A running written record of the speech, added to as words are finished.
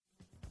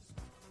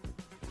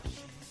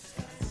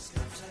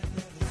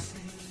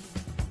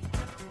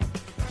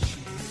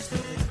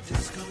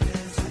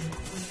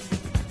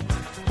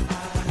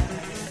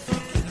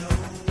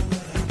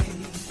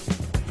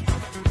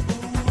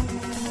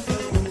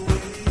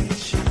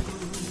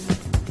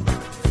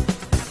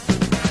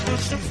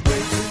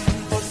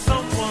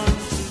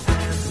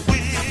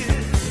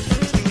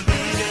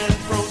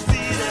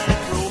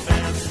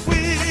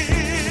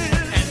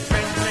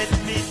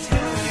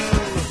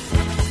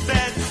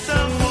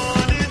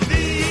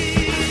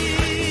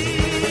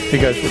Hey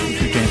guys, welcome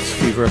to Dance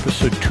Fever,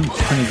 episode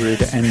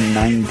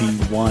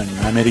 291.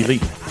 I'm Eddie Lee.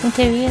 I'm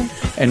Terry Ann.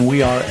 And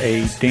we are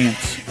a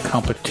dance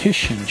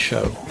competition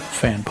show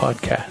fan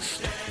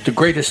podcast. The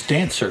Greatest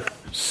Dancer,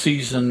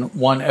 Season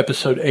 1,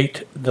 Episode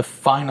 8, the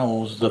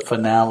finals, the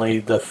finale,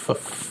 the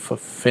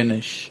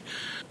finish,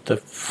 the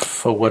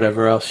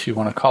whatever else you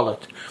want to call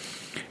it.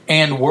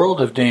 And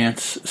World of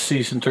Dance,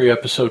 Season 3,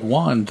 Episode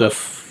 1, the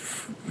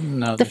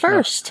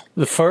first.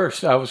 The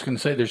first. I was going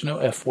to say there's no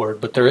F word,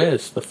 but there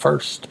is. The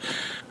first.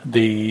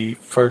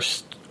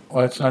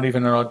 Well, it's not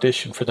even an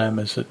audition for them,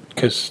 is it?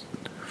 Because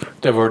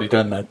they've already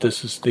done that.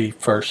 This is the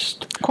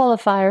first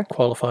qualifier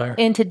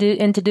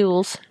into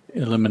duels,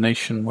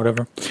 elimination,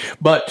 whatever.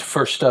 But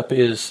first up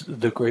is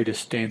the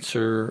Greatest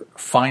Dancer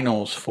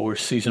finals for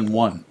season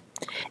 1.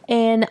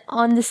 And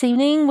on this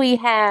evening, we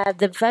have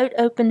the vote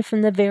open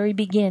from the very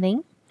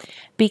beginning.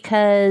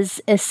 Because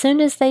as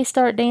soon as they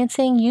start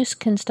dancing, you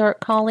can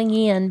start calling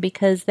in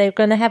because they're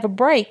going to have a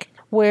break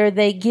where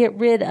they get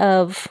rid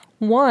of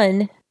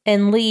one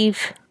and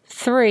leave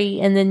 3,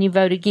 and then you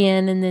vote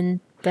again, and then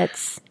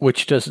that's...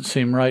 Which doesn't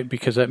seem right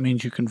because that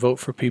means you can vote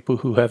for people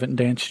who haven't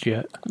danced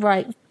yet.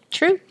 Right.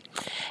 True.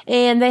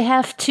 And they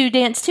have to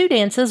dance 2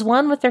 dances,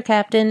 one with their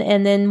captain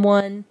and then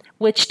one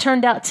which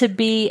turned out to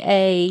be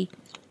a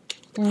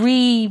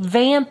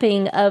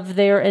revamping of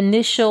their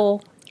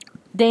initial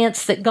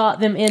dance that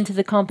got them into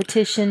the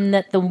competition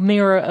that the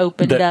mirror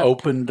opened up. That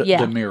opened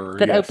the mirror.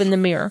 That opened the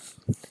mirror.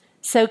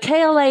 So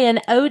KLA and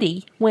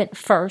Odie went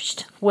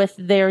first with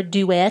their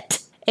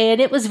duet, and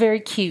it was very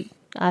cute,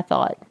 I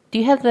thought. Do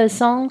you have those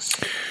songs?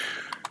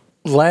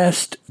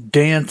 Last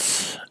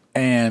Dance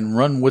and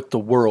Run With the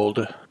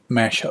World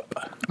mashup.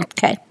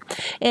 Okay.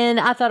 And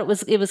I thought it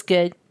was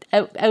good.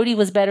 Odie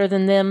was better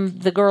than them,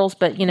 the girls,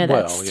 but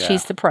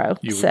she's the pro.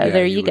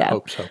 There you go.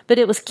 Hope so. But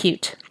it was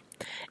cute.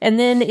 And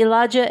then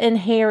Elijah and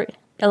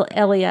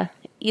Elia,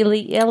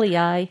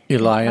 I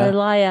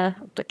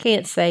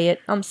can't say it.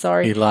 I'm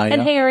sorry. Elia.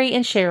 And Harry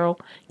and Cheryl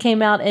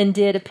came out and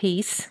did a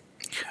piece.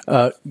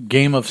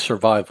 Game of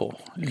Survival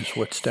is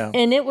what's down.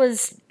 And it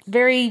was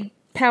very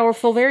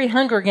powerful, very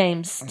Hunger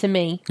Games to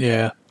me.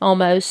 Yeah.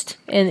 Almost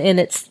in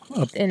its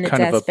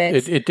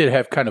aspects. It did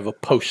have kind of a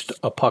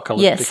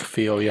post-apocalyptic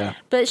feel, yeah.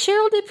 But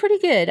Cheryl did pretty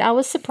good. I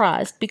was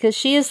surprised because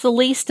she is the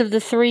least of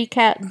the 3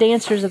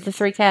 dancers of the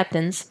 3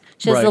 captains.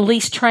 She has the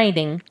least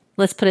training.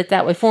 Let's put it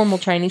that way, formal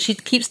training. She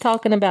keeps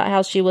talking about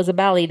how she was a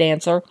ballet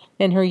dancer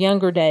in her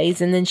younger days,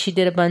 and then she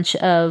did a bunch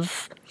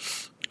of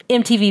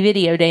MTV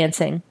video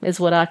dancing, is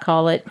what I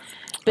call it.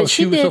 But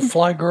she was a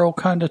fly girl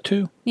kind of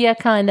too? Yeah,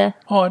 kind of.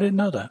 Oh, I didn't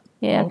know that.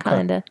 Yeah,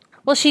 kind of.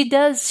 Well, she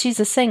does. She's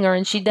a singer,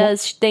 and she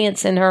does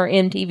dance in her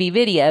MTV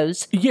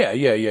videos. Yeah.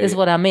 Is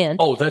what I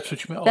meant. Oh, that's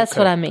what you meant? That's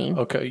what I mean.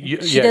 Okay.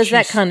 She does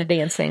that kind of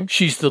dancing.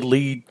 She's the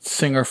lead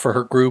singer for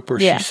her group, or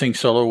she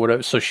sings solo or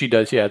whatever. So she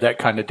does, that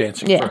kind of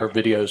dancing for her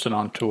videos and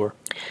on tour.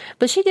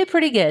 But she did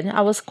pretty good. I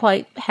was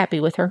quite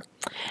happy with her.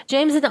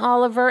 James and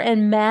Oliver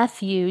and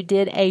Matthew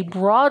did a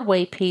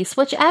Broadway piece,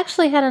 which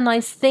actually had a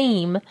nice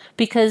theme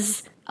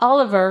because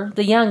Oliver,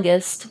 the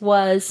youngest,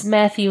 was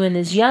Matthew in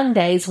his young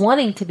days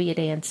wanting to be a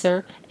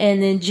dancer,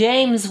 and then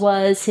James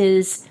was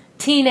his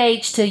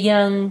teenage to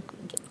young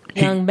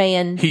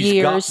man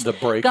years.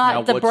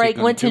 Got the break.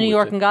 Went to New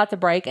York and got the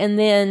break, and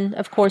then,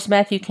 of course,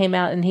 Matthew came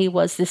out and he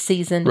was the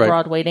seasoned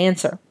Broadway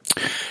dancer.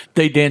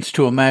 They danced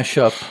to a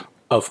mashup,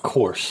 of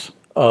course,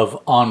 of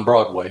On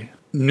Broadway,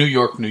 New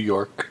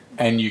York,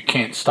 and You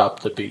Can't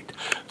Stop the Beat.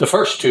 The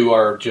first 2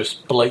 are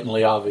just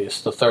blatantly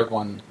obvious. The third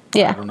one,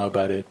 I don't know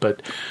about it,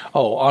 but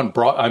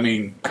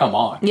come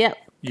on. Yep.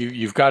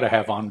 You've got to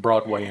have On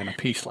Broadway in a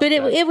piece like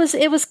that. But it was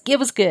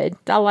good.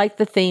 I liked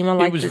the theme.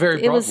 It was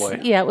very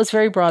Broadway. It was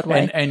very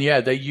Broadway. And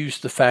they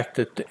used the fact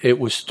that it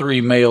was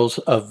 3 males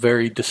of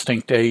very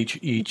distinct age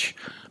each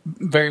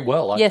very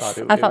well. I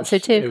thought so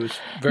too. It was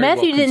very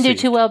Matthew didn't do conceived.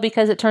 too well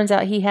because it turns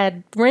out he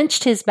had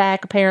wrenched his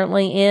back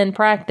apparently in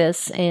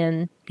practice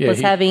and was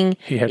having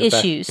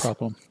issues. Back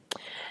problem.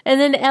 And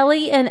then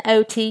Ellie and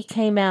Oti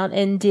came out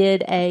and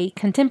did a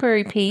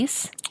contemporary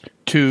piece.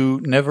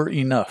 To Never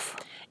Enough.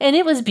 And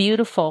it was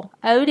beautiful.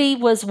 Odie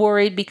was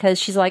worried because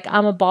she's like,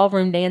 I'm a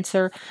ballroom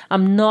dancer.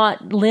 I'm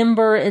not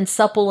limber and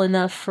supple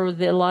enough for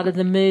a lot of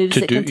the moves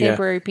that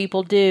contemporary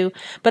people do.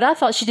 But I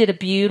thought she did a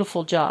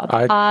beautiful job.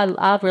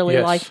 I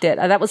really liked it.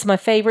 That was my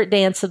favorite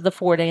dance of the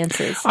 4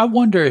 dances. I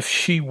wonder if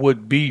she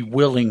would be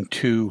willing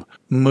to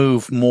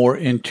move more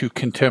into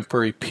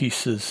contemporary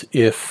pieces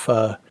if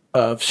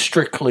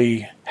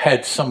Strictly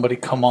had somebody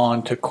come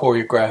on to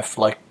choreograph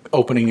like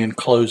opening and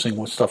closing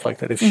with stuff like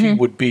that. If she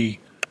would be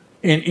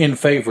in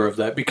favor of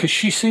that, because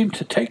she seemed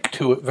to take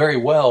to it very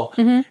well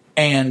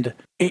and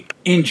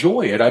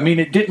enjoy it. I mean,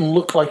 it didn't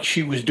look like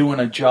she was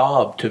doing a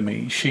job to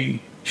me. She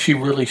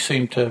really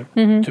seemed to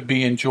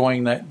be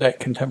enjoying that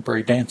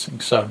contemporary dancing.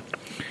 So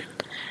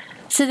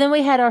then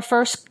we had our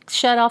first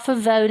shut off of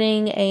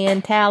voting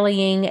and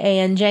tallying,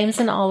 and James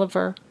and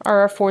Oliver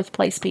are our 4th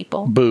place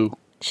people. Boo.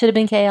 Should have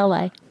been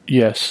KLA.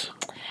 Yes.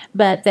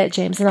 But that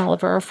James and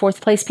Oliver are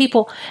 4th place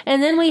people.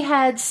 And then we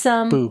had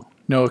some... Boo.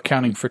 No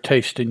accounting for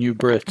taste in you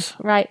Brits.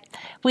 Right.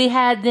 We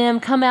had them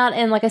come out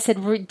and, like I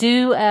said,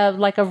 do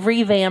like a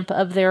revamp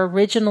of their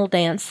original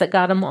dance that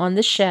got them on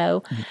the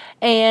show. Mm-hmm.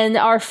 And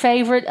our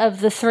favorite of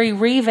the three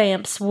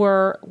revamps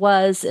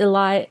was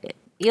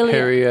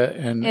Harry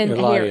and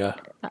Elia.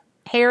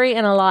 Harry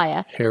and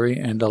Elia. Harry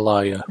and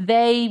Elia.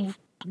 They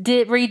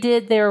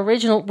redid their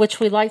original, which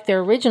we liked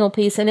their original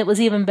piece, and it was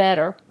even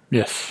better.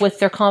 Yes. With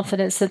their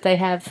confidence that they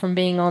have from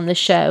being on the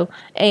show.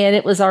 And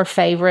it was our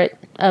favorite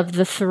of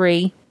the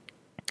three.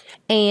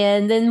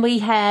 And then we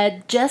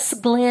had Jess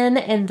Glynn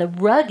and the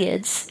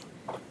Ruggeds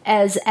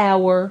as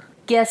our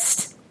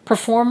guest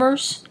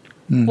performers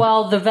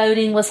while the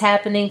voting was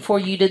happening for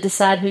you to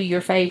decide who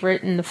your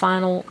favorite and the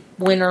final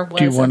winner was.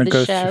 Do you want of to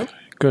the show.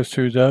 Go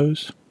through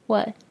those?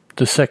 What?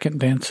 The second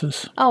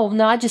dances? Oh,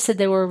 no, I just said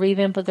they were a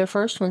revamp of their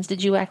first ones.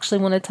 Did you actually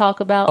want to talk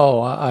about?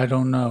 Oh, I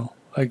don't know.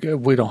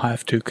 We don't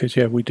have to because,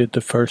 we did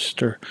the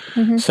first or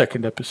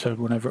second episode,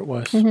 whenever it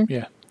was. Mm-hmm.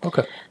 Yeah.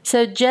 Okay.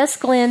 So Jess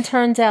Glynn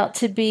turns out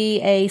to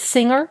be a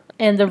singer,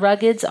 and the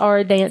Ruggeds are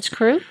a dance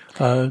crew.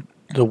 The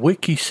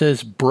wiki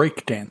says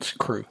breakdance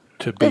crew,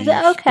 to be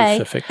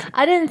specific.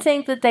 I didn't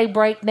think that they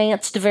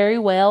breakdanced very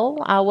well.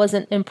 I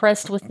wasn't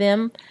impressed with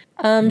them.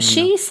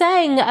 She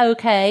sang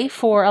okay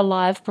for a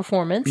live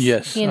performance.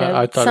 Yes.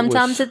 I thought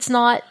sometimes it's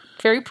not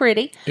very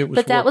pretty,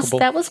 but that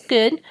was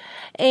good.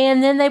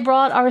 And then they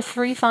brought our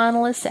three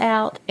finalists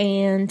out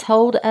and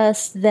told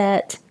us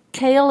that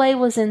KLA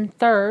was in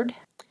third.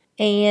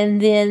 And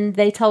then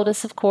they told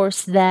us, of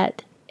course,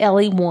 that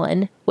Ellie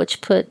won,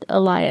 which put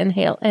Elia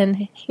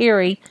and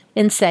Harry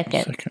in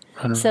second.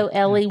 So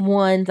Ellie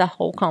won the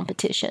whole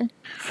competition.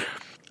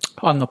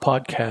 On the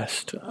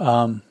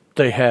podcast,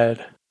 they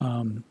had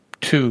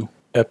 2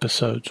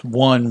 episodes.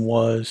 One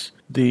was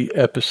the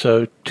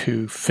episode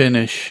to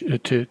finish,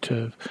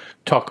 to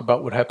talk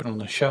about what happened on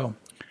the show.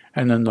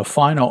 And then the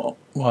final,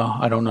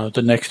 I don't know,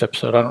 the next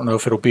episode, I don't know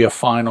if it'll be a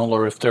final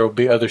or if there will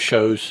be other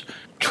shows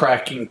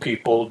tracking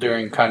people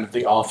during kind of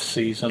the off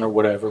season or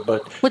whatever,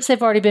 but which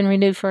they've already been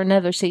renewed for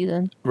another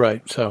season.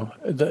 Right. So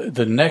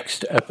the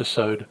next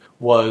episode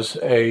was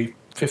a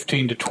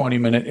 15 to 20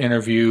 minute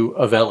interview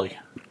of Ellie.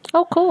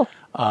 Oh, cool.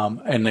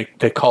 And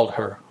they called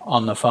her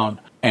on the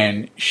phone,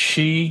 and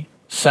she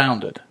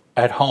sounded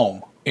at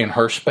home in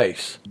her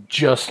space,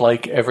 just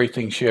like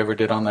everything she ever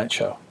did on that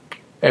show.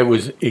 It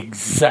was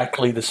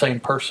exactly the same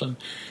person,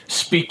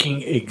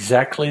 speaking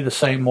exactly the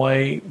same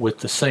way, with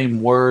the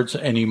same words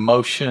and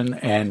emotion,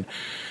 and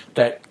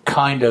that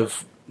kind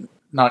of,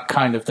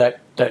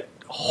 that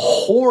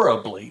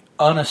horribly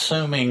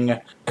unassuming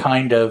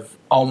kind of,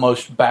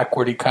 almost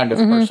backwardy kind of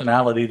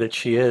personality that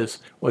she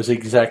was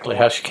exactly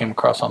how she came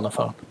across on the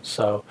phone.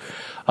 So,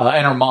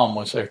 and her mom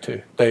was there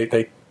too.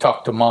 They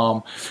talked to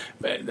Mom.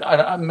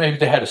 Maybe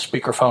they had a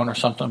speakerphone or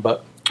something,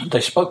 but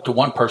they spoke to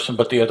one person,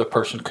 but the other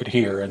person could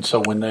hear. And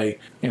so when they,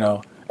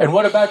 and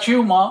what about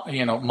you, Mom?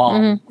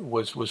 Mom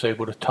was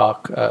able to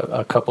talk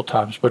a couple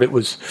times, but it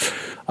was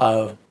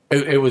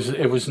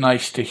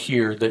nice to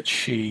hear that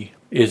she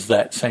is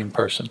that same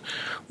person.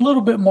 A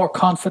little bit more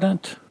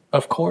confident,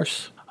 of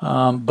course,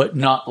 but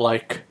not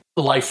like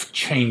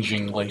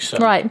life-changingly so.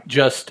 Right.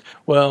 Just,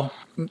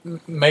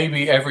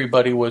 maybe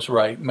everybody was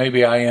right.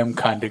 Maybe I am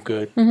kind of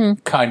good,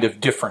 kind of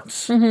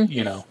difference,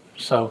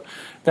 So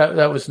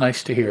that was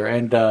nice to hear.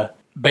 And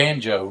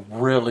Banjo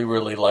really,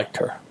 really liked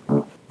her.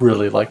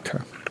 Really liked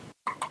her.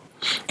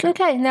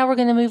 Okay, now we're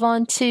going to move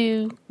on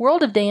to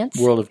World of Dance.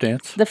 World of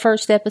Dance. The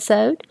first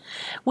episode.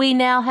 We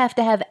now have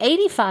to have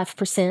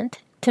 85%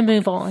 to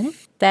move on.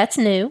 That's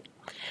new.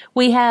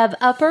 We have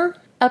upper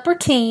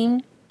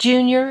teen,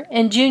 junior,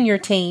 and junior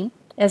teen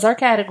as our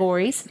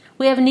categories.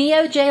 We have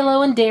Neo,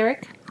 J-Lo, and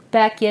Derek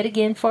back yet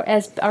again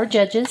as our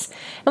judges.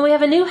 And we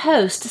have a new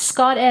host,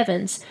 Scott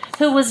Evans,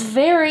 who was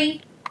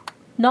very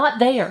not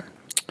there.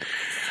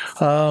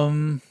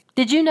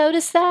 Did you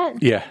notice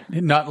that? Yeah,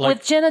 not like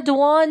with Jenna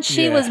Dewan.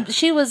 She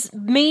was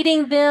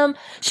meeting them.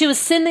 She was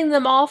sending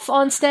them off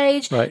on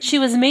stage. Right. She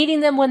was meeting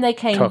them when they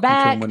came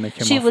back.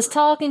 She was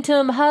talking to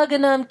them,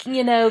 hugging them,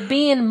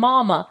 being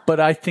mama. But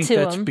I think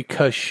that's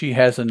because she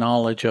has a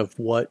knowledge of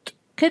what.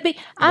 Could be.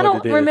 I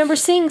don't remember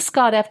seeing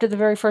Scott after the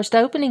very first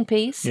opening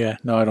piece. Yeah,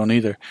 no, I don't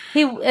either.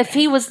 If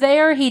he was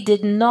there, he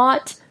did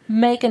not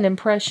make an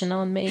impression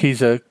on me.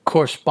 He's a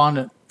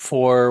correspondent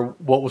for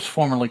what was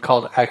formerly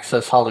called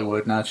Access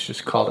Hollywood. Now it's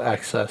just called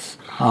Access.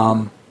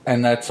 And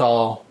that's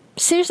all.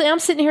 Seriously, I'm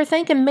sitting here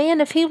thinking, man,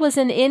 if he was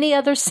in any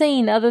other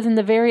scene other than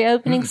the very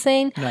opening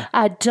scene,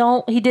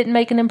 no. He didn't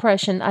make an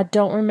impression. I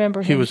don't remember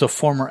him. He was a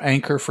former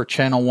anchor for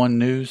Channel 1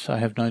 News. I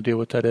have no idea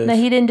what that is. No,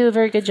 he didn't do a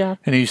very good job.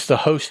 And he's the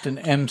host and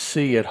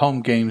MC at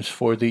home games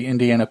for the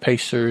Indiana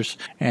Pacers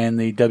and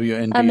the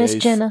WNBA's I miss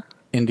Jenna.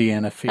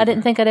 Indiana Fever. I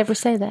didn't think I'd ever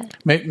say that.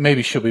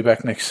 Maybe she'll be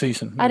back next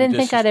season. Maybe I didn't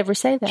think I'd ever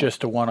say that.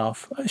 Just a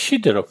one-off. She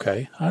did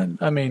okay.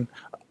 I mean,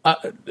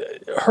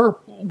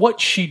 what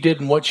she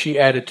did and what she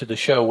added to the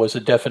show was a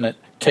definite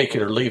take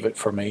it or leave it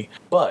for me.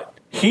 But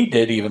He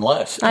did even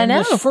less. I know.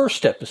 In this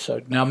first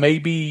episode. Now,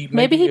 maybe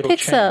he it'll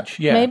picks change. up.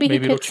 Yeah, Maybe he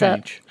it'll picks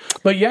up. change.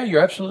 But yeah,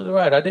 you're absolutely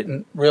right. I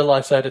didn't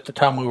realize that at the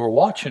time we were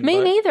watching. Me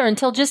neither,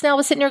 until just now I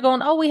was sitting there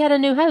going, oh, we had a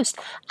new host.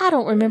 I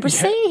don't remember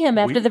seeing him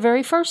after the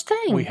very first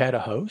thing. We had a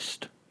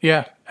host?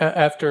 Yeah,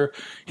 after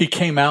he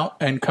came out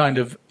and kind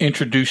of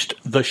introduced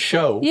the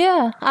show.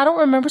 Yeah, I don't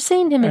remember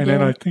seeing him again. And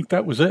then I think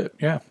that was it,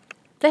 yeah.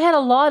 They had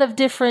a lot of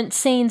different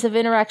scenes of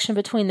interaction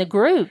between the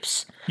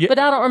groups, but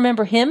I don't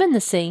remember him in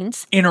the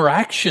scenes.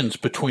 Interactions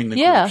between the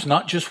groups,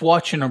 not just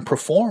watching them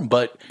perform,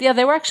 but... Yeah,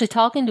 they were actually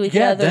talking to each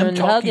other and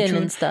hugging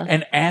and stuff.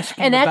 And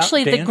asking And about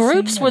actually, the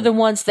groups were the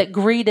ones that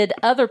greeted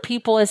other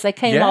people as they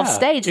came off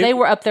stage. They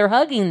were up there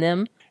hugging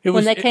them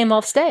when they came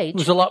off stage. It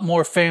was a lot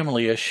more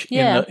family-ish,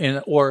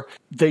 or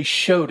they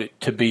showed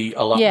it to be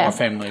a lot more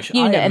family-ish. I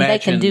and they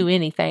can do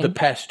anything. The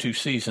past 2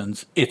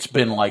 seasons, it's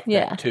been like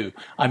that, too.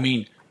 I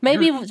mean...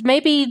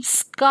 Maybe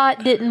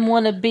Scott didn't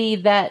want to be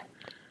that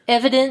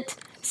evident,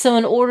 so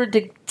in order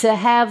to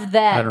have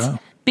that, I don't know.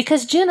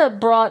 Because Jenna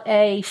brought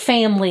a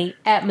family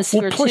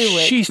atmosphere plus to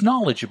it. She's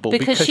knowledgeable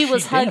because she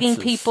was hugging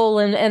people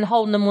and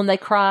holding them when they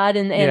cried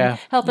and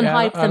helping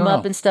hype them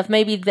up and stuff.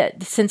 Maybe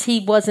that since he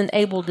wasn't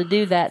able to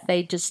do that,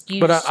 they just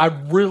used. But I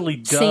really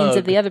dug scenes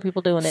of the other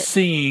people doing it,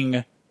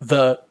 seeing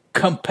the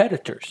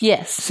competitors.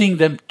 Yes. Seeing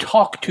them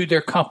talk to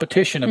their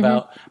competition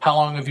about how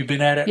long have you been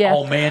at it? Yeah.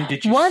 Oh man,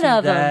 did you one see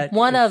of that? Them,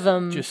 one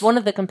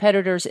of the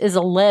competitors is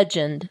a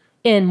legend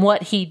in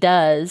what he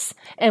does.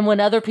 And when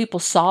other people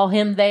saw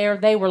him there,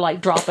 they were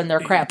like dropping their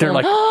crap. They're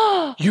like,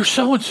 oh, you're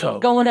so-and-so.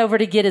 Going over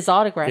to get his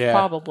autograph,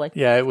 probably.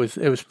 Yeah, it was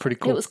pretty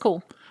cool. It was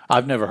cool.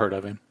 I've never heard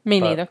of him.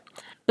 Me neither.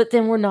 But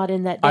then we're not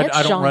in that dance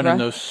genre. I don't run in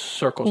those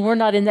circles. We're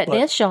not in that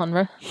dance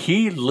genre.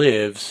 He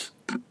lives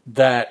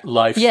that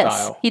lifestyle.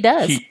 Yes, he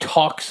does. He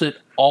talks it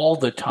all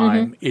the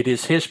time. It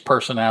is his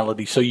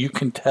personality, so you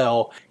can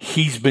tell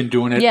he's been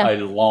doing it a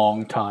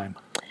long time.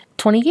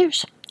 20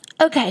 years.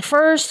 Okay,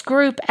 first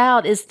group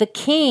out is the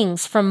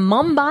Kings from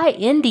Mumbai,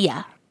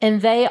 India.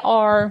 And they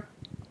are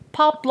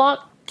pop,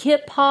 rock,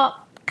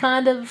 hip-hop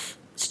kind of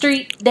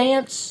street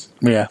dance.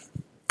 Yeah.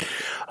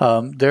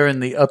 They're in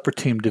the upper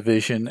team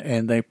division,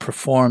 and they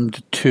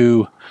performed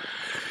to,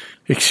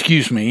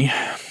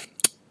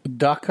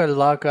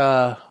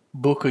 Dakalaga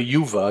Buka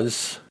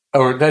Yuvas,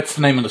 or that's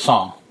the name of the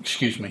song,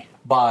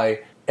 by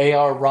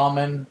A.R.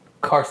 Rahman,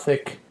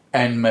 Karthik,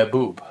 and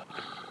Mehboob.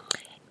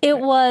 It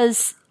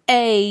was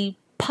a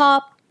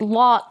pop,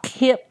 rock,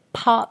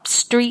 hip-hop,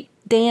 street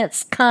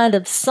dance kind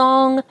of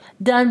song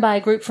done by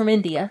a group from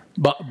India.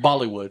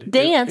 Bollywood.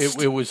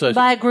 Danced it was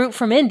by a group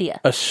from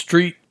India. A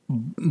street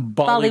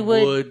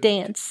Bollywood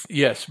dance.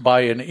 Yes,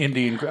 by an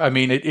Indian. I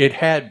mean, it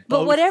had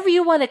both. But whatever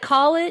you want to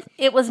call it,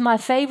 it was my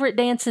favorite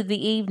dance of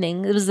the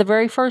evening. It was the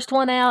very first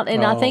one out,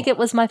 and I think it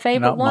was my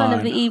favorite one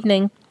of the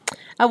evening.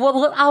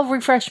 I'll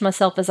refresh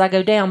myself as I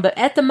go down, but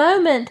at the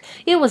moment,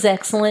 it was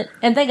excellent,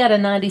 and they got a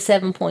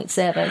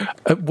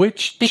 97.7.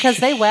 Which because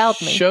they wowed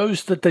me.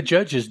 Shows that the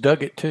judges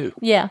dug it, too.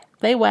 Yeah,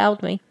 they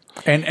wowed me.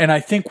 And I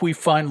think we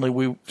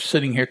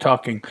sitting here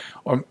talking,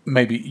 or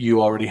maybe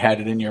you already had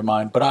it in your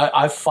mind, but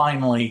I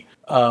finally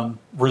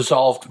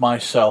resolved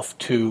myself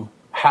to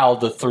how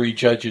the 3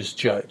 judges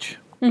judge.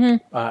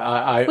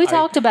 Mm-hmm. We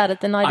talked about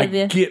it the night of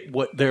the... I get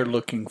what they're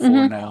looking for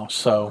now,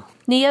 so...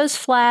 Neo's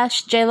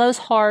flash, J-Lo's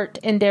heart,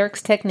 and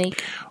Derek's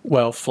technique.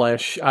 Well,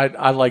 flash,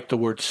 I like the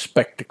word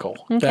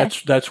spectacle. Okay.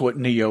 That's what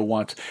Neo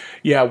wants.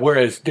 Yeah,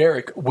 whereas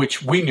Derek,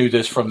 which we knew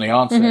this from the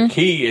onset,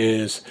 he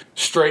is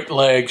straight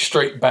leg,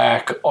 straight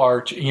back,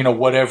 arch,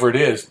 whatever it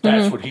is.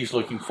 That's what he's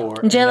looking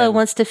for. J-Lo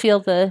wants to feel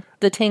the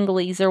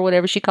tinglies or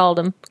whatever she called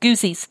them.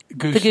 Goosies.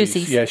 The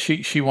goosies. Yeah,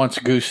 she wants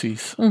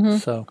goosies.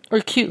 So. Or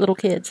cute little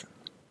kids.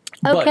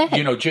 Okay.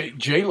 But,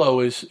 J-Lo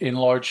is in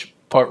large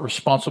part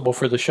responsible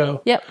for the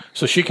show. Yep.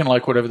 So she can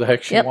like whatever the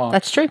heck she wants.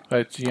 That's true.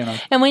 It's,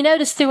 And we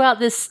noticed throughout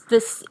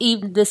this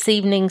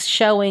evening's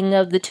showing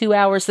of the 2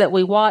 hours that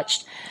we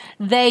watched,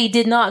 they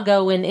did not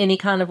go in any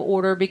kind of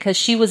order because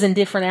she was in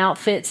different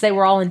outfits. They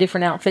were all in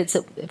different outfits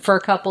for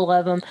a couple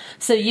of them.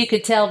 So you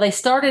could tell they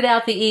started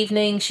out the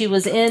evening.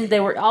 They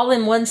were all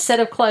in one set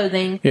of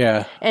clothing.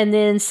 Yeah. And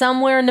then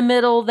somewhere in the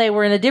middle, they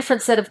were in a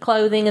different set of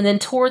clothing. And then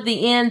toward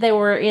the end, they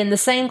were in the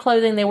same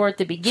clothing they were at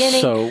the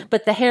beginning.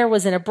 But the hair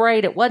was in a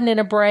braid. It wasn't in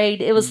a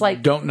braid. It was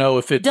like... Don't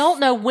know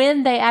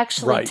when they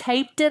actually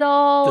taped it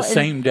all. The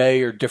same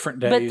day or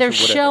different days. But they're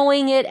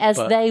showing it as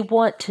they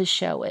want to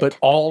show it. But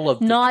all of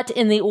not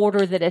in the order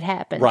that it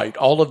happened. Right.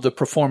 All of the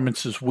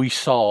performances we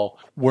saw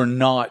were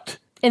not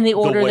in the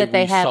order that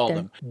they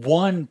happened.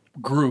 One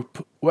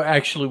group,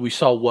 actually we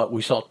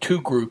saw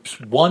 2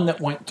 groups, one that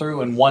went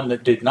through and one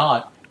that did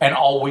not, and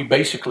all we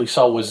basically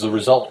saw was the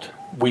result.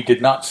 We did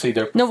not see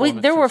their performances.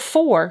 No, there were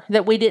 4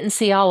 that we didn't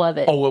see all of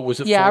it. Oh, what was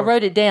it? Yeah, 4? I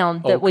wrote it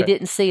down that we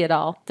didn't see it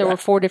all. There were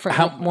 4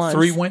 different ones.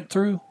 3 went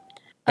through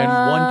and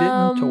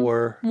 1 didn't,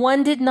 or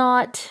 1 did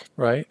not.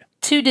 Right.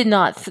 2 did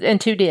not,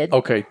 and 2 did.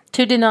 Okay.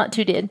 2 did not,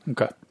 2 did.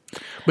 Okay.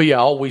 But yeah,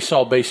 all we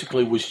saw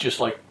basically was just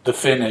like the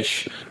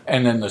finish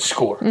and then the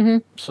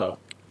score. So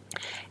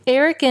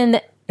Eric and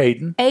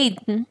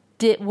Aiden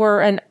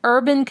were an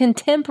urban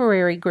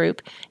contemporary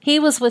group. He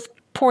was with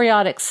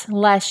Poriotics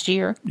last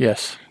year.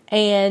 Yes.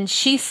 And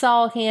she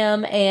saw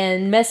him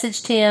and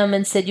messaged him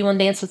and said, "You want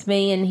to dance with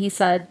me?" And he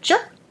said,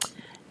 "Sure."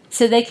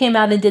 So they came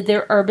out and did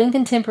their urban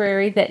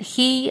contemporary that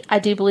he, I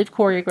do believe,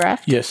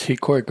 choreographed. Yes, he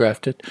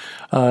choreographed it.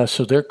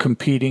 So they're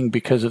competing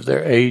because of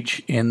their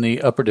age in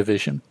the upper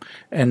division.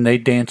 And they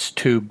danced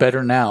to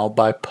Better Now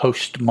by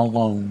Post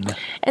Malone.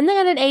 And they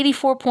got an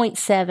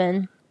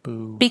 84.7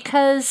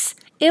 because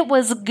it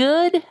was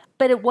good,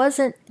 but it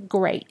wasn't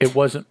great. It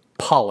wasn't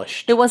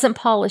polished. It wasn't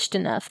polished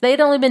enough. They had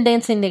only been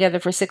dancing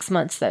together for 6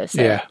 months, though.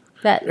 So yeah.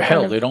 that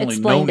Hell, they'd only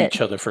known each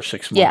other for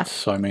 6 months. Yeah.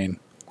 So, I mean.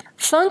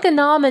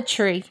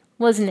 Funkonometry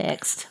was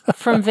next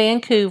from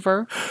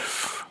Vancouver.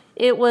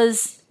 It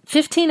was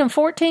 15 and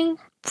 14?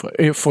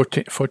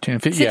 14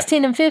 and 15.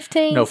 16 and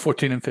 15? No,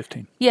 14 and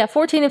 15. Yeah,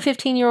 14 and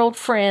 15-year-old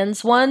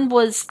friends. One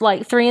was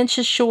like 3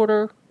 inches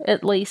shorter,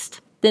 at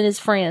least, than his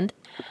friend.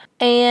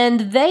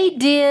 And they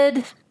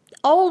did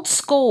old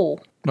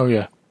school. Oh,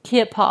 yeah.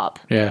 Hip-hop,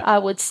 yeah. I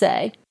would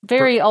say.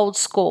 Very old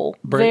school.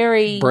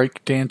 Very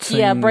break dancing.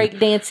 Yeah, break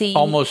dancing.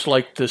 Almost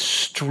like the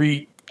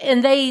street.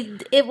 And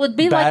it would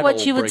be like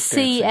what you would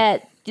see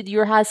at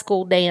your high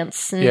school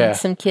dance, and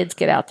some kids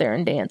get out there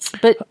and dance.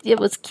 But it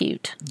was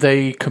cute.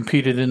 They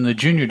competed in the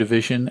junior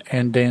division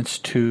and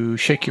danced to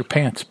Shake Your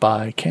Pants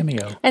by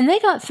Cameo. And they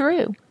got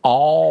through.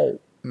 Oh,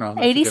 no.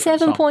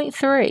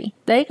 87.3.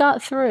 They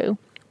got through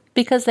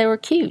because they were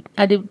cute.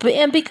 I do.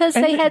 And because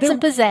they had some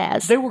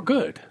pizzazz. They were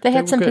good. They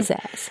had some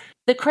pizzazz.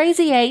 The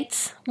Crazy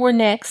Eights were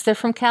next. They're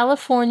from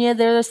California.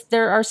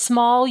 They're our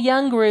small,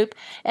 young group.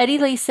 Eddie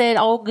Lee said,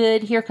 "All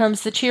good, here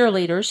comes the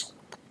cheerleaders."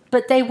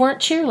 But they weren't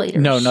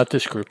cheerleaders. No, not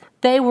this group.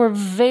 They were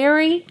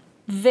very,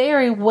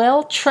 very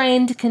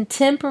well-trained,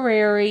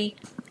 contemporary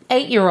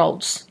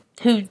 8-year-olds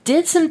who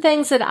did some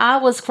things that I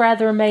was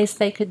rather amazed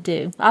they could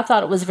do. I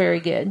thought it was very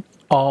good.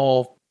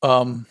 All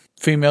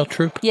female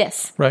troupe?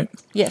 Yes. Right?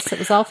 Yes, it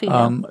was all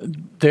female.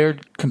 They're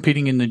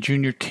competing in the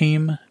junior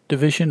team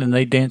division, and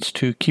they danced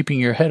to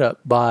Keeping Your Head Up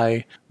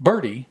by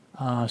Birdie,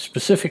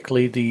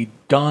 specifically the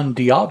Don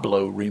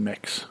Diablo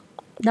remix.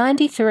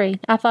 93.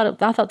 I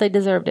thought they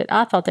deserved it.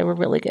 I thought they were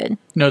really good.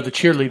 No, the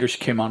cheerleaders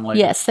came on later.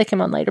 Yes, they came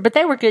on later, but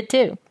they were good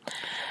too.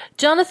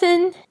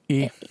 Jonathan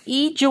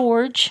E.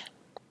 George,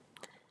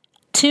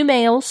 2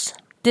 males,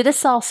 did a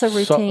salsa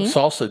routine.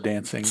 Salsa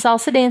dancing.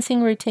 Salsa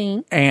dancing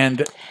routine.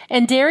 And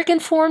Derek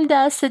informed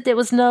us that there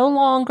was no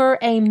longer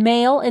a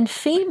male and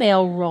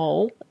female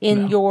role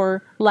in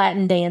your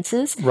Latin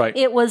dances. Right.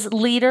 It was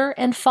leader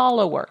and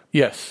follower.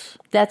 Yes.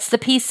 That's the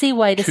PC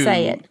way to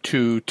say it.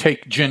 To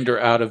take gender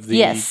out of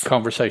the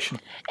conversation.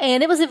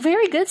 And it was a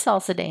very good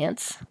salsa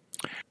dance.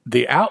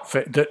 The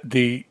outfit,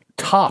 the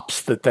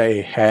tops that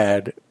they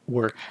had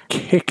were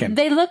kicking.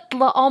 They looked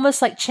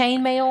almost like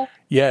chainmail.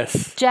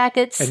 Yes.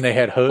 Jackets. And they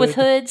had hoods. With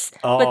hoods.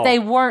 Oh. But they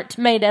weren't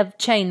made of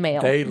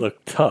chainmail. They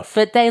looked tough.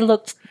 But they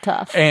looked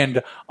tough.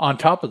 And on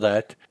top of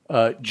that,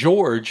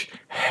 George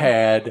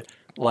had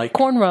like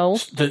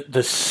cornrows.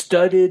 The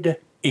studded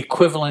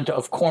equivalent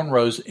of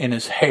cornrows in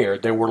his hair.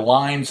 There were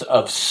lines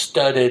of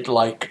studded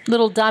like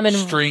little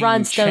diamond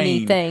rhinestone-y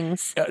chain.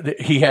 things.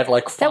 He had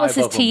like 5 of them. That was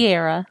his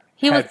tiara.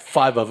 He had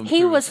 5 of them.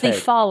 He was the head.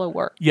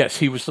 follower. Yes,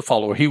 he was the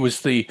follower. He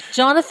was the...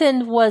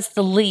 Jonathan was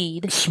the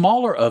lead.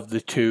 Smaller of the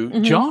two.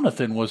 Mm-hmm.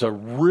 Jonathan was a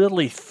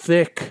really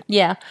thick...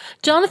 Yeah.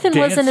 Jonathan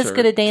wasn't as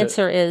good a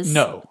dancer as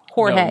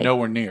Jorge. No,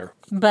 nowhere near.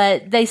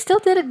 But they still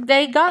did it.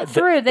 They got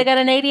through. They got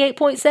an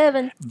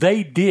 88.7.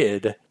 They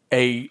did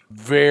a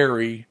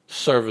very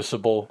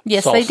serviceable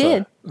Yes, salsa. They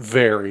did.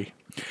 Very.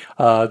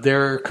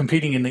 They're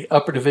competing in the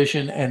upper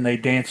division, and they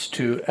danced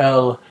to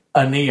El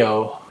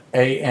Anillo,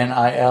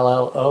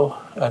 Anillo,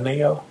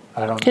 Anillo.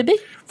 I don't know. Could be.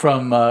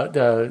 From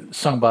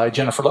sung by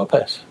Jennifer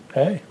Lopez.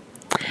 Hey.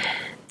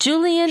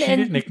 Julian she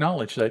didn't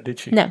acknowledge that, did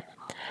she? No.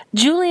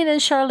 Julian and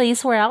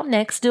Charlize were out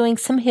next doing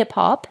some hip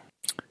hop.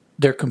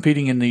 They're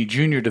competing in the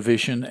junior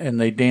division,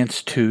 and they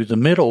danced to The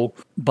Middle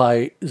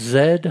by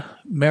Zed,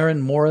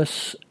 Maren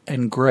Morris,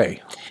 and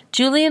Gray.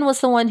 Julian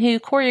was the one who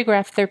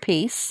choreographed their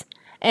piece,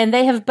 and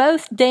they have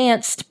both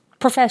danced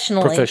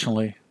professionally.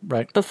 Professionally,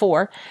 right.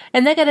 Before.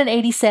 And they got an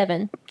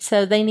 87,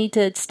 so they need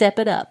to step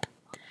it up.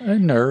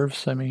 And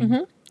nerves, I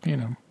mean, you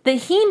know. The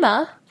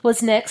HEMA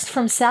was next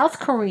from South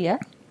Korea.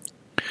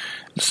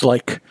 It's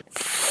like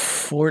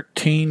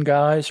 14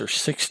 guys or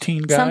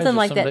 16 guys. Something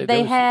like that.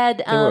 They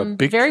had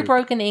very troop.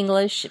 broken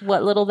English,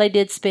 what little they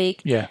did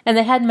speak. Yeah. And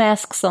they had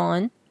masks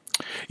on.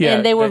 Yeah.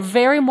 And they were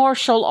very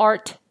martial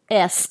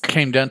art-esque.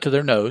 Came down to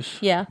their nose.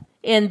 Yeah.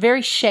 And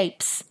very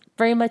shapes.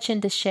 Very much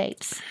into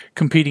shapes.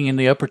 Competing in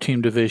the upper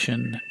team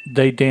division,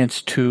 they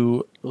danced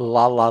to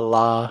La La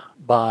La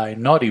by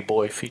Naughty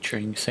Boy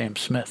featuring Sam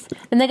Smith.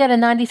 And they got a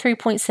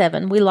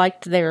 93.7. We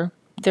liked their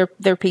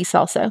piece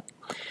also.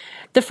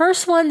 The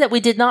first one that we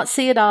did not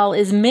see at all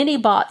is Mini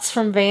Bots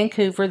from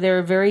Vancouver. They're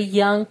a very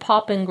young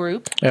poppin'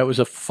 group. That was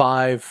a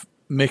 5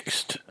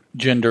 mixed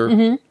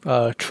gender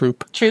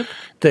troupe.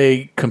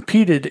 They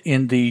competed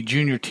in the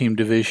junior team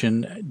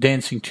division,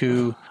 dancing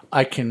to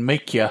I Can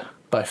Make Ya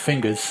by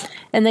fingers.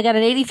 And they got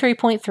an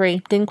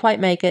 83.3. Didn't quite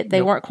make it.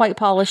 They weren't quite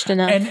polished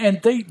enough.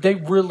 And they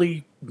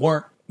really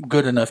weren't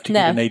good enough to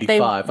get an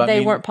 85.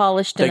 They weren't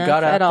polished enough at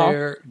all. They got out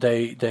there. All.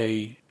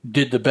 They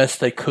did the best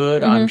they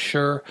could, I'm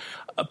sure.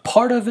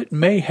 Part of it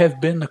may have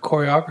been the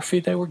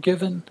choreography they were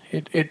given.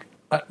 The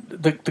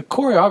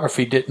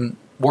choreography didn't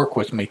work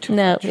with me too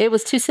much. No, it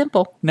was too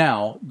simple.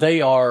 Now,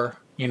 they are,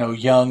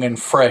 young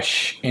and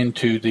fresh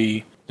into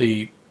the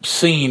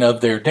scene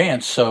of their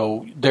dance,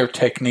 so their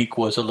technique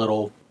was a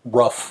little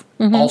rough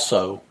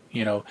also,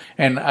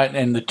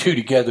 and the two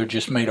together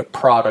just made a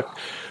product.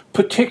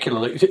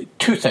 Particularly,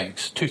 two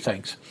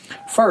things.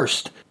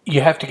 First,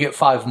 you have to get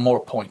 5 more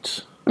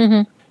points.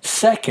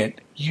 Second,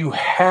 you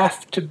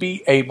have to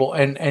be able,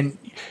 and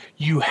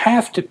you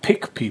have to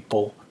pick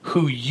people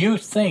who you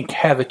think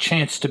have a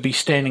chance to be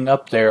standing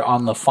up there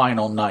on the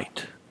final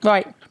night.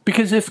 Right.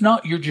 Because if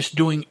not, you're just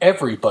doing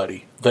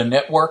everybody, the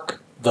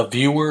network, the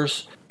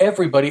viewers,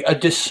 everybody, a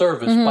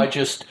disservice by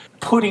just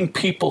putting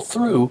people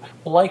through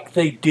like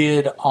they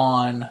did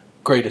on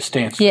Greatest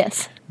Dancer.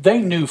 Yes. They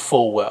knew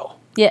full well.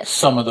 Yes.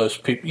 Some of those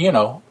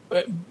people,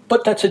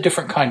 but that's a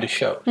different kind of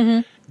show.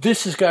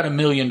 This has got $1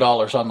 million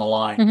on the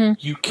line.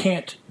 You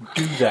can't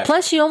do that.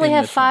 Plus, you only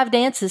have 5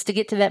 dances to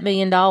get to that $1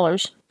 million.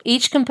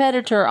 Each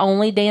competitor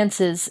only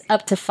dances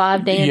up to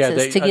 5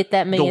 dances to get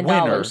that $1 million.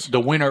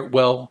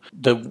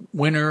 The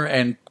winner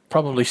and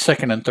probably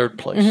second and third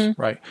place,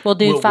 right? We'll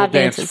do 5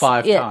 dances. Dance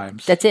 5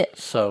 times. That's it.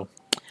 So,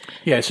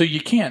 so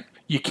you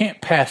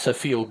can't pass a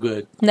feel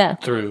good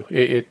through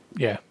it.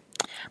 Yeah.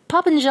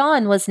 Poppin'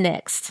 John was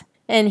next.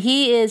 And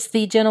he is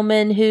the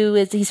gentleman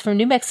he's from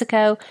New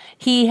Mexico.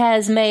 He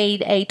has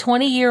made a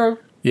 20-year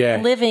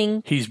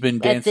living he's been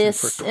dancing at this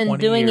for 20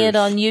 and doing years. it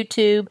on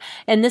YouTube.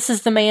 And this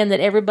is the man that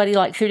everybody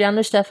threw down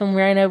their stuff and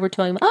ran over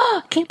to him.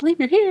 Oh, I can't believe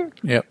you're here.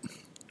 Yep.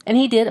 And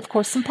he did, of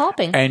course, some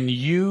popping. And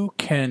you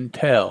can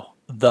tell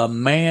the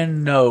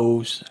man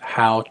knows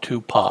how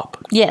to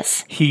pop.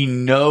 Yes. He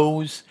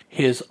knows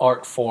his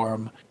art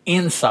form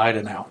inside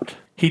and out.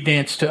 He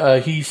danced.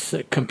 He's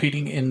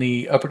competing in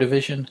the upper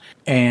division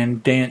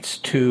and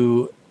danced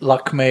to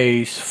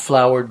Lakme's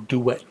Flower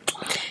Duet.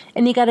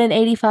 And he got an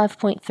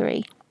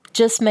 85.3.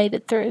 Just made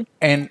it through.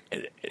 And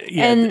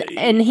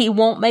he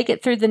won't make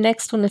it through the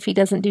next one if he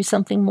doesn't do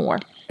something more.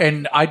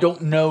 And I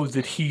don't know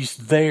that he's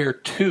there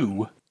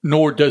to,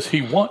 nor does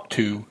he want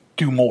to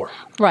do more.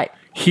 Right.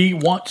 He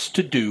wants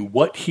to do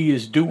what he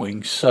is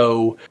doing,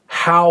 so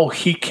how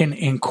he can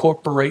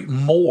incorporate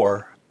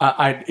more,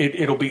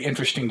 it'll be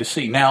interesting to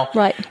see. Now,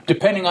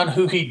 depending on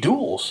who he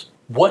duels,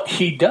 what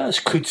he does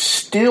could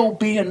still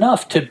be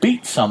enough to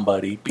beat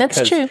somebody. Because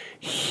that's true.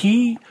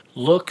 He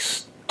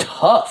looks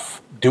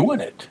tough doing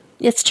it.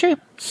 It's true.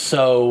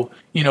 So,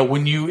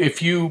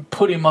 if you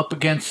put him up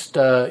against,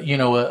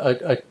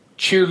 a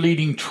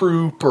cheerleading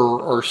troupe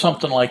or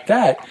something like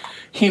that,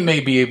 he may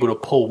be able to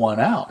pull one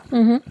out.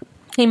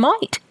 He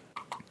might.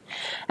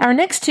 Our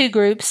next 2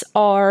 groups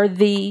are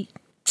the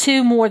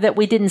 2 more that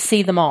we didn't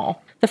see them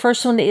all. The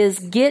first one is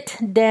Get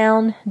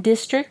Down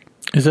District.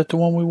 Is that the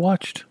one we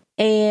watched?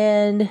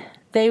 And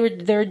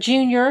they're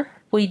junior.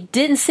 We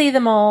didn't see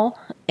them all,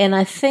 and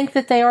I think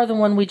that they are the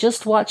one we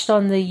just watched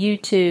on the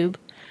YouTube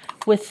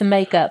with the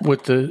makeup.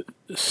 With the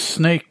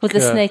snake. With the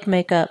snake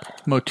makeup.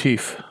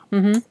 Motif.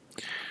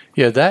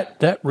 Yeah,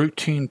 that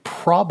routine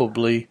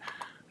probably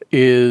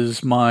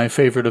is my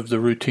favorite of the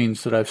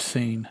routines that I've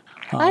seen.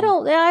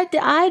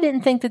 I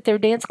didn't think that their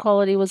dance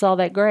quality was all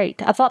that great.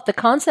 I thought the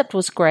concept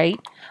was great.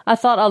 I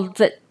thought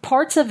that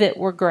parts of it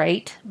were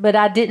great, but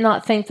I did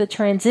not think the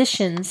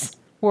transitions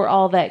were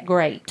all that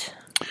great.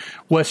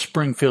 West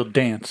Springfield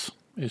Dance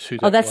is who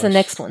that was. Oh, that's the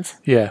next ones.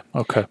 Yeah,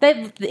 okay.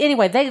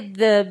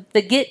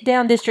 The Get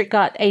Down District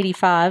got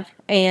 85,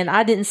 and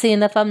I didn't see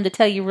enough of them to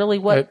tell you really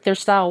what their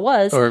style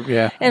was.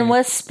 And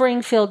West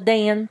Springfield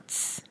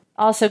Dance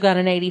also got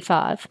an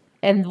 85.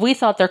 And we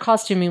thought their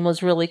costuming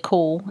was really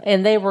cool.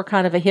 And they were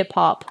kind of a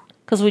hip-hop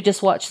because we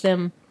just watched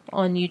them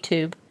on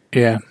YouTube.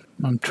 Yeah,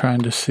 I'm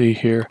trying to see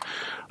here.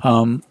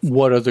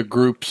 What other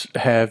groups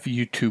have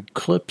YouTube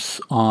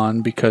clips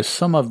on? Because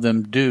some of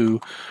them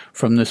do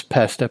from this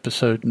past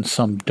episode and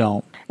some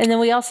don't. And then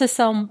we also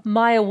saw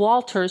Maya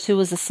Walters, who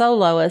was a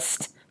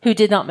soloist, who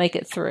did not make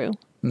it through.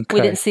 Okay.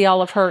 We didn't see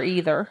all of her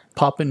either.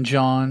 Poppin'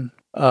 John,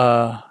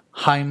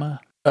 Jaime,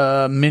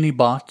 Mini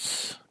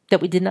Bots.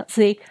 That we did not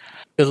see.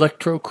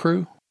 Electro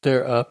Crew,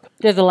 they're up.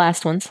 They're the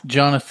last ones.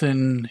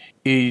 Jonathan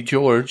E.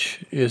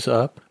 George is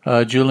up.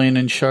 Julian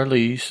and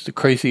Charlize, the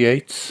Crazy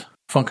Eights,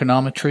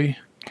 Funkonometry.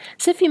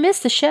 So if you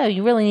missed the show,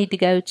 you really need to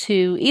go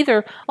to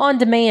either On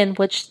Demand,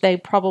 which they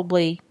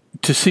probably...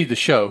 To see the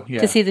show,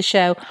 yeah. To see the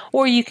show.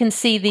 Or you can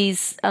see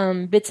these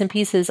bits and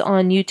pieces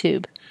on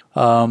YouTube.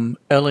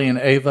 Ellie and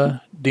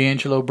Ava,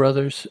 D'Angelo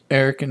Brothers,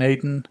 Eric and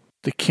Aiden,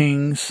 The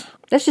Kings.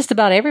 That's just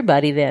about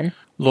everybody then.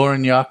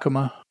 Lauren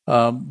Yakima.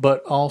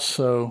 But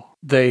also...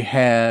 They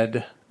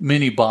had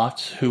Mini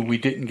Bots, who we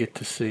didn't get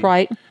to see.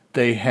 Right.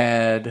 They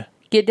had...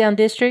 Get Down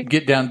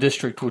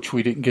District, which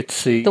we didn't get to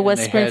see. The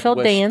West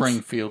Springfield Dance.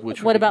 Springfield,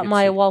 which what about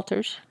Maya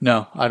Walters?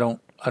 No, I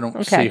don't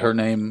see her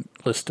name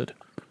listed.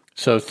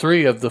 So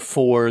 3 of the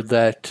 4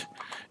 that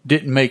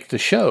didn't make the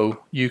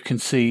show, you can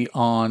see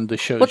on the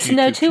show's YouTube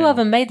No, 2 channel. of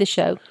them made the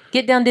show.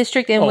 Get Down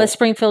District and West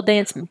Springfield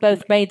Dance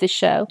both made the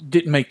show.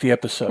 Didn't make the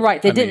episode.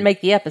 Right, they didn't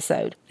make the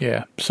episode.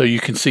 Yeah, so you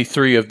can see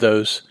 3 of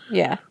those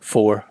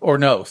 4. Or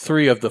no,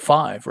 3 of the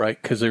 5, right?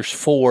 Because there's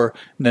 4,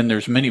 and then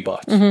there's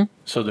mini-bots. Mm-hmm.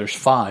 So there's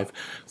 5.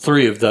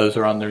 3 of those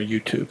are on their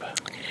YouTube.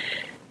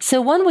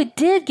 So one we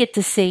did get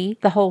to see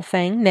the whole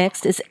thing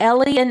next is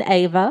Ellie and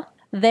Ava.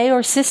 They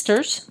are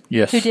sisters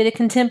who did a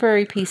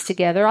contemporary piece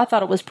together. I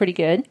thought it was pretty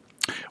good.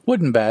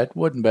 Wasn't bad.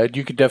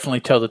 You could definitely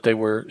tell that they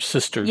were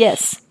sisters.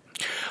 Yes.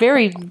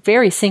 Very,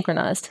 very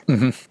synchronized.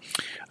 Mm-hmm.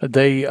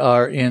 They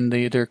are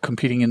they're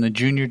competing in the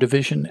junior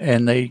division,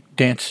 and they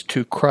dance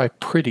to Cry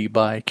Pretty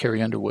by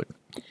Carrie Underwood.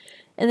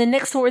 And then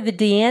next were the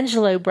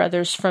D'Angelo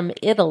brothers from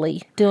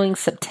Italy doing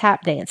some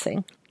tap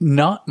dancing.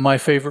 Not my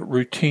favorite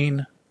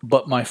routine,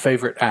 but my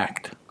favorite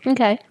act.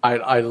 Okay.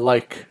 I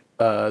like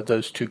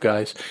those 2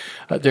 guys.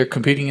 They're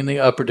competing in the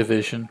upper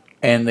division,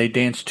 and they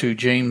dance to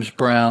James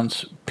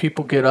Brown's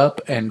People Get Up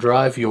and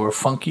Drive Your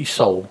Funky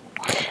Soul.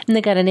 And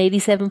they got an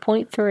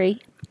 87.3.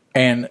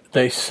 And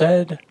they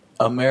said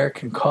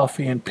American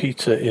coffee and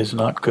pizza is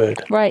not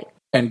good. Right.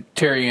 And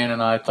Terry Ann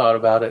and I thought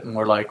about it, and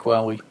we're like,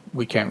 well,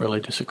 we can't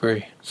really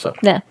disagree. So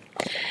no.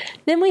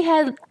 Then we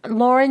had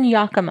Lauren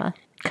Yakima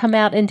come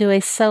out and do a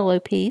solo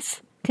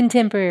piece,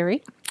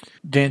 contemporary.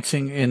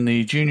 Dancing in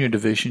the junior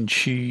division,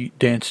 she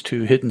danced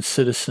to Hidden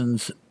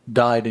Citizens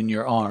Died in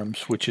Your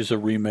Arms, which is a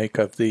remake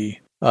of the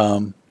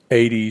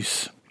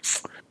 80s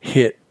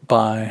hit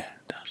by,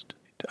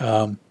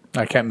 I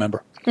can't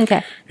remember.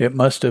 Okay. It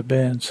must have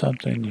been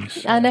something you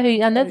said. I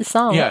know the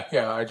song. Yeah.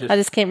 I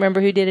just can't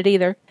remember who did it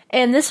either.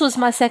 And this was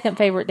my second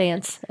favorite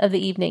dance of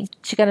the evening.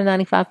 She got a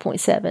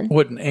 95.7.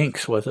 Wasn't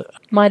Inks, was it?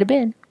 Might have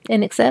been.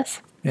 In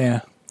excess.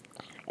 Yeah.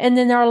 And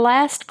then our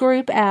last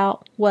group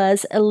out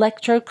was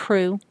Electro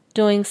Crew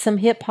doing some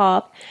hip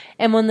hop.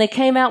 And when they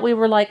came out, we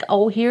were like,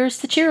 oh, here's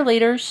the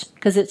cheerleaders,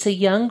 because it's a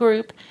young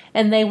group.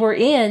 And they were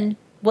in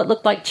what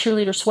looked like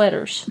cheerleader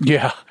sweaters.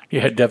 Yeah,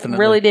 definitely.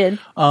 Really did.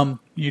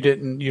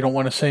 You don't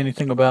want to say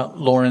anything about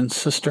Lauren's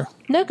sister?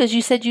 No, because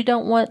you said you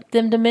don't want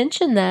them to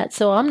mention that,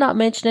 so I'm not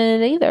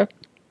mentioning it either.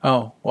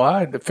 Oh, well,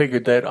 I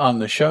figured that on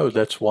the show,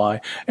 that's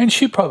why. And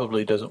she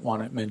probably doesn't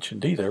want it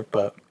mentioned either,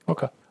 but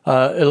okay.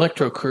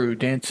 Electro Crew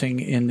dancing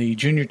in the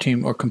junior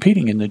team, or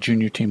competing in the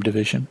junior team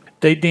division.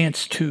 They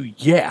danced to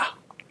Yeah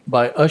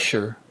by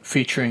Usher,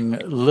 featuring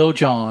Lil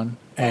Jon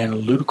and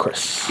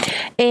Ludacris.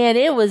 And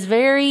it was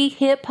very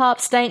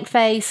hip-hop stank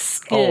face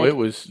good. Oh, it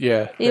was,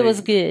 yeah. It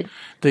was good.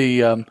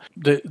 The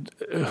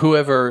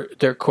whoever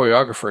their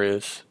choreographer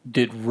is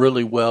did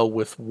really well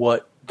with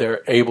what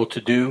they're able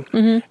to do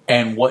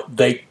and what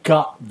they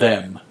got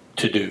them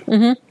to do.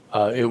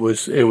 Mm-hmm. It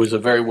was a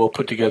very well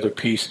put together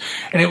piece,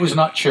 and it was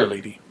not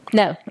cheerleading.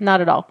 No,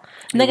 not at all.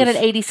 And they got an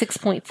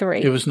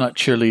 86.3. It was not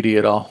cheerleading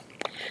at all.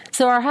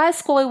 So our high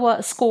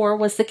score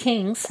was the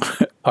Kings.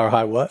 Our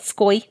high what?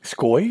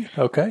 Skoy,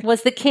 okay.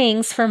 Was the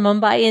Kings from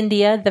Mumbai,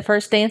 India. The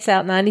first dance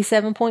out,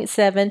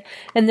 97.7.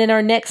 And then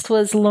our next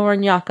was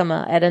Lauren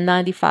Yakima at a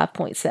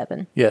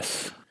 95.7.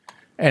 Yes.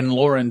 And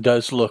Lauren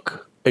does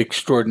look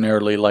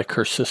extraordinarily like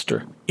her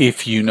sister,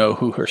 if you know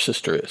who her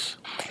sister is.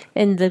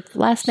 And the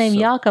last name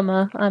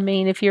Yakima, I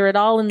mean, if you're at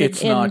all in the...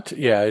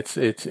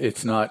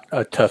 It's not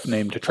a tough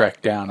name to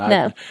track down.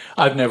 No.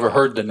 I've never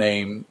heard the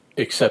name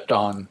except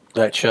on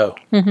that show.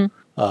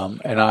 Mm-hmm.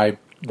 And I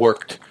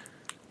worked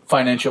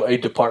financial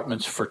aid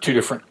departments for 2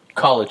 different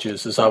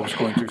colleges as I was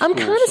going through school. I'm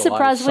kind of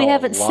surprised we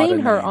haven't seen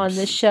her on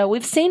this show.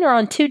 We've seen her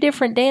on 2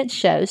 different dance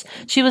shows.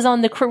 She was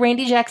on the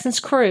Randy Jackson's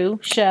Crew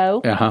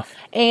show,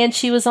 and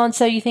she was on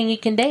So You Think You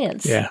Can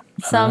Dance. Yeah.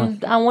 So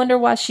I wonder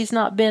why she's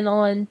not been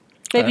on.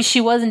 Maybe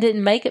she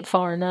didn't make it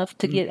far enough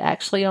to get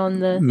actually on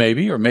the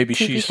maybe TV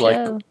she's show.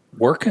 like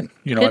working,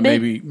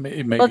 maybe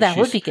well, that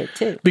would be good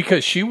too,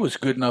 because she was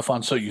good enough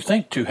on So You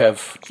Think to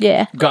have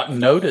gotten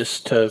notice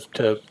to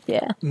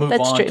move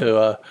on true.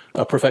 to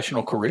a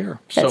professional career.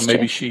 That's so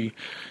maybe true.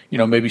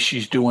 maybe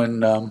she's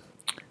doing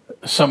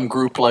some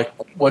group like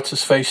What's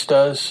His Face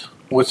does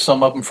with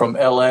some of them from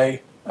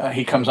L.A.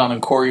 He comes on and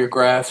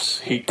choreographs.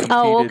 He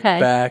competed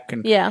back,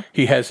 and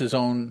he has his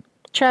own.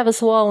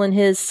 Travis Wall and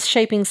his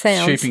Shaping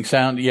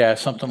Sound, yeah,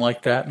 something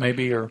like that,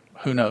 maybe, or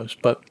who knows.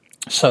 But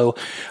so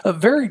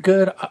very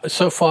good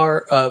so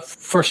far.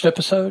 First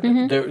episode,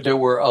 there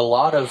were a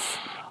lot of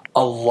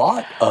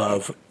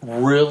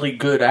really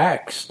good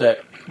acts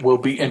that will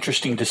be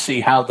interesting to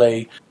see how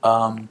they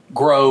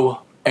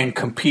grow and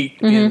compete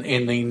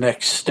in the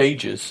next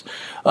stages.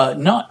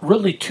 Not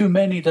really too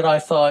many that I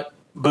thought,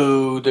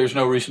 boo, there's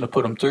no reason to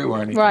put them through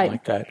or anything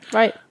like that.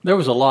 Right. There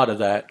was a lot of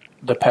that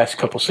the past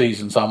couple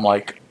seasons. I'm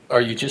like, are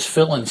you just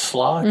filling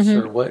slots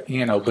or what?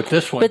 But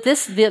this one. But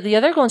the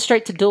other going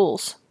straight to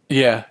duels.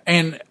 Yeah,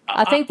 and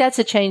I think that's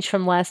a change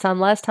from last time.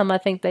 Last time I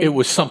think it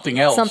was something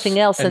else,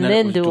 and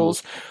then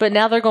duels. But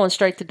now they're going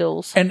straight to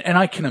duels. And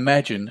I can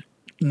imagine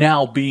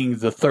now being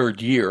the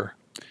 3rd year,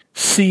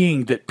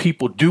 seeing that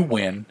people do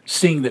win,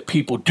 seeing that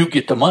people do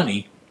get the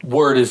money.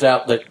 Word is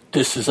out that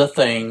this is a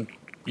thing.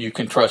 You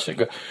can trust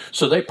it.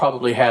 So they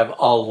probably have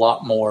a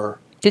lot more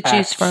to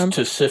choose from,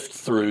 to sift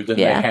through than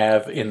they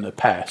have in the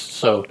past.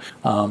 So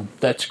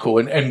that's cool.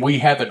 And we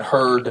haven't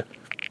heard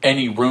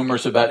any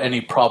rumors about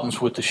any problems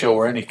with the show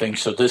or anything.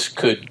 So this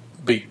could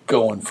be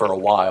going for a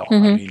while. I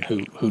mean,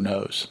 who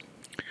knows?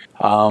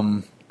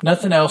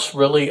 Nothing else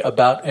really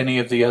about any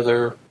of the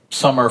other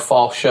summer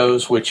fall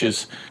shows, which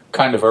is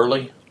kind of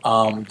early.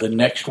 The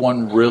next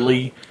one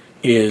really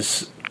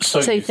is So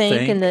You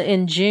Think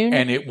in June?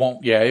 And it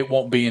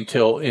won't be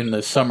until in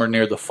the summer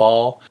near the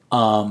fall.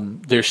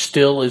 There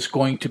still is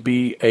going to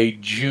be a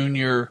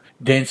junior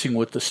Dancing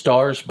with the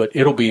Stars, but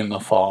it'll be in the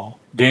fall.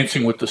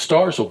 Dancing with the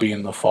Stars will be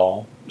in the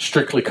fall.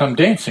 Strictly Come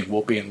Dancing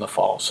will be in the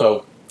fall.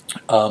 So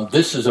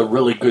this is a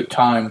really good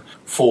time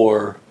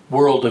for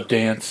World of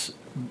Dance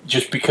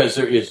just because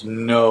there is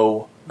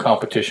no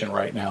competition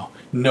right now.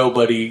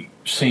 Nobody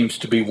seems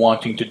to be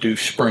wanting to do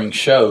spring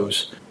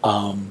shows.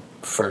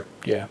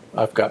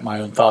 I've got my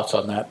own thoughts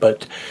on that.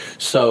 But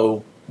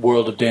so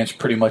World of Dance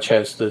pretty much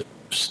has the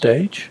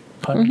stage,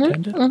 pun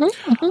intended,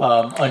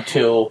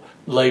 until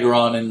later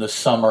on in the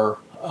summer,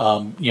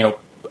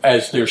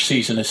 as their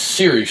season is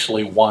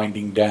seriously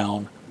winding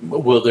down,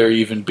 will there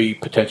even be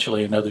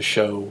potentially another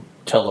show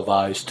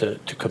televised to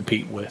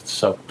compete with?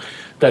 So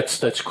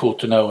that's cool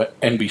to know.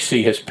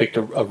 NBC has picked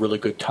a really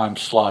good time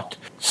slot.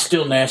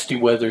 Still nasty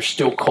weather,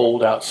 still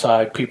cold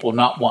outside, people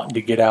not wanting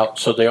to get out,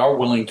 so they are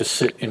willing to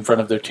sit in front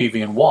of their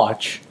TV and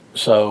watch.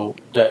 So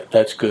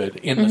that's good.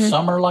 In the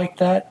summer like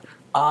that,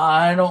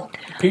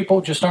 people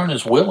just aren't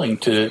as willing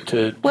to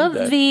do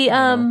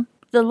that.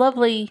 The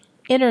lovely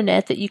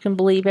internet that you can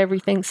believe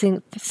everything,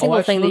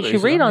 single thing that you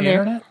read on there.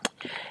 Internet?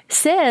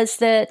 Says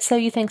that So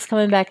You Think's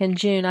coming back in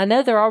June. I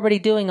know they're already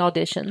doing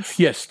auditions.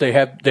 Yes, they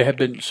have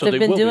been. So they've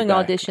been doing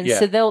auditions. Yeah.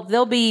 So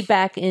they'll be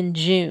back in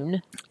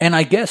June. And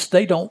I guess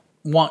they don't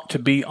want to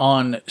be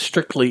on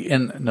strictly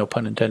no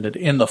pun intended,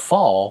 in the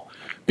fall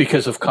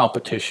because of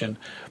competition.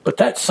 But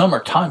that summer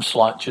time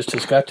slot just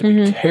has got to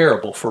be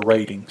terrible for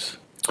ratings.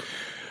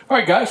 All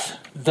right, guys,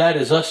 that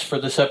is us for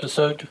this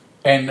episode,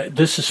 and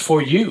this is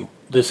for you.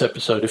 This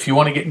episode. If you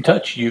want to get in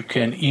touch, you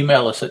can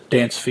email us at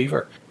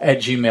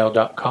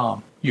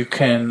dancefever@gmail.com. You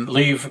can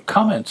leave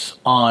comments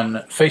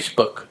on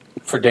Facebook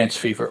for Dance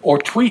Fever or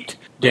tweet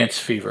Dance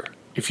Fever.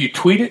 If you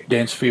tweet it,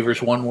 Dance Fever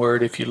is one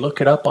word. If you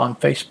look it up on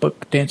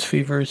Facebook, Dance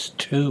Fever is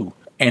 2.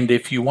 And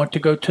if you want to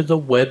go to the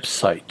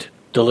website,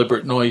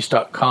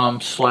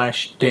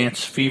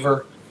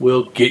 deliberatenoise.com/dancefever,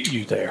 will get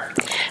you there.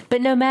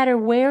 But no matter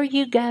where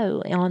you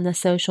go on the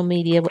social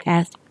media,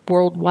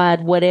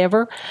 worldwide,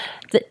 whatever,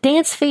 the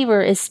Dance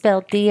Fever is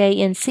spelled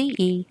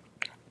DANCEFEVRE,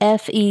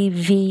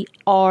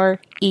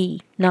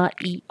 not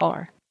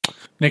ER.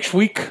 Next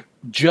week,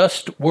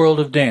 just World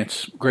of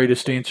Dance.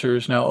 Greatest Dancer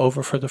is now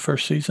over for the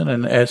first season,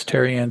 and as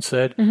Terry Ann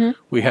said,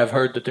 we have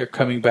heard that they're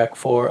coming back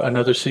for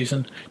another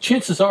season.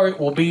 Chances are it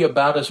will be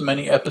about as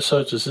many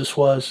episodes as this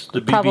was.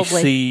 The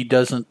BBC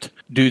doesn't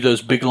do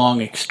those big,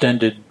 long,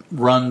 extended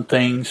run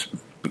things.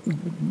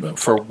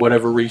 For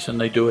whatever reason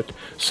they do it.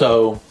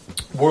 So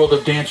World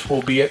of Dance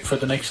will be it for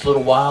the next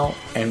little while,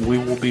 and we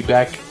will be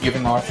back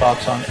giving our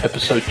thoughts on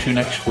episode 2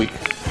 next week.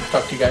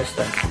 Talk to you guys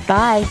then.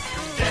 Bye.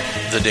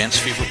 The Dance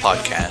Fever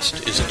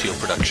podcast is a Teal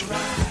production,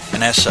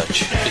 and as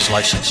such is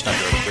licensed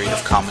under a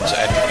Creative Commons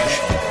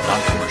Attribution,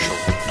 Non-Commercial,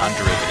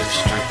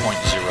 Non-Derivatives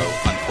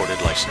 3.0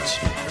 Unported license.